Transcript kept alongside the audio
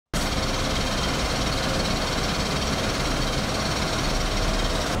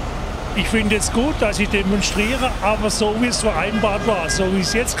Ich finde es gut, dass ich demonstriere, aber so wie es vereinbart war, so wie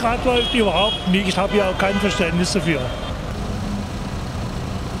es jetzt gerade läuft, überhaupt nicht. Ich habe ja auch kein Verständnis dafür.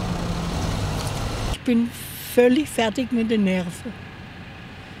 Ich bin völlig fertig mit den Nerven.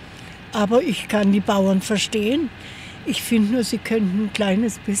 Aber ich kann die Bauern verstehen. Ich finde nur, sie könnten ein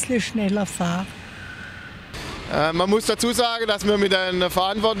kleines bisschen schneller fahren. Man muss dazu sagen, dass wir mit den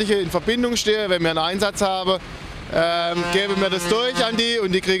Verantwortlichen in Verbindung stehen, wenn wir einen Einsatz haben. Geben wir das durch an die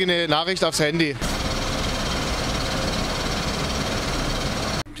und die kriegen eine Nachricht aufs Handy.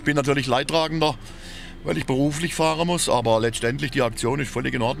 Ich bin natürlich Leidtragender, weil ich beruflich fahren muss, aber letztendlich die Aktion ist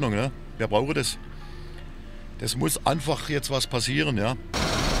völlig in Ordnung. Ne? Wer braucht das? Das muss einfach jetzt was passieren. Ja,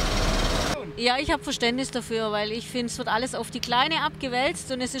 ja, ich habe Verständnis dafür, weil ich finde, es wird alles auf die Kleine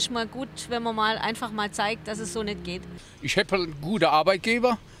abgewälzt und es ist mal gut, wenn man einfach mal zeigt, dass es so nicht geht. Ich habe einen guten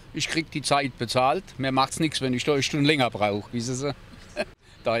Arbeitgeber. Ich kriege die Zeit bezahlt. Mir macht es nichts, wenn ich da eine Stunde länger brauche. Wissen Sie?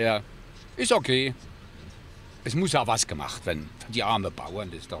 Daher ist okay. Es muss ja was gemacht werden. Die armen Bauern,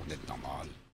 das ist doch nicht normal.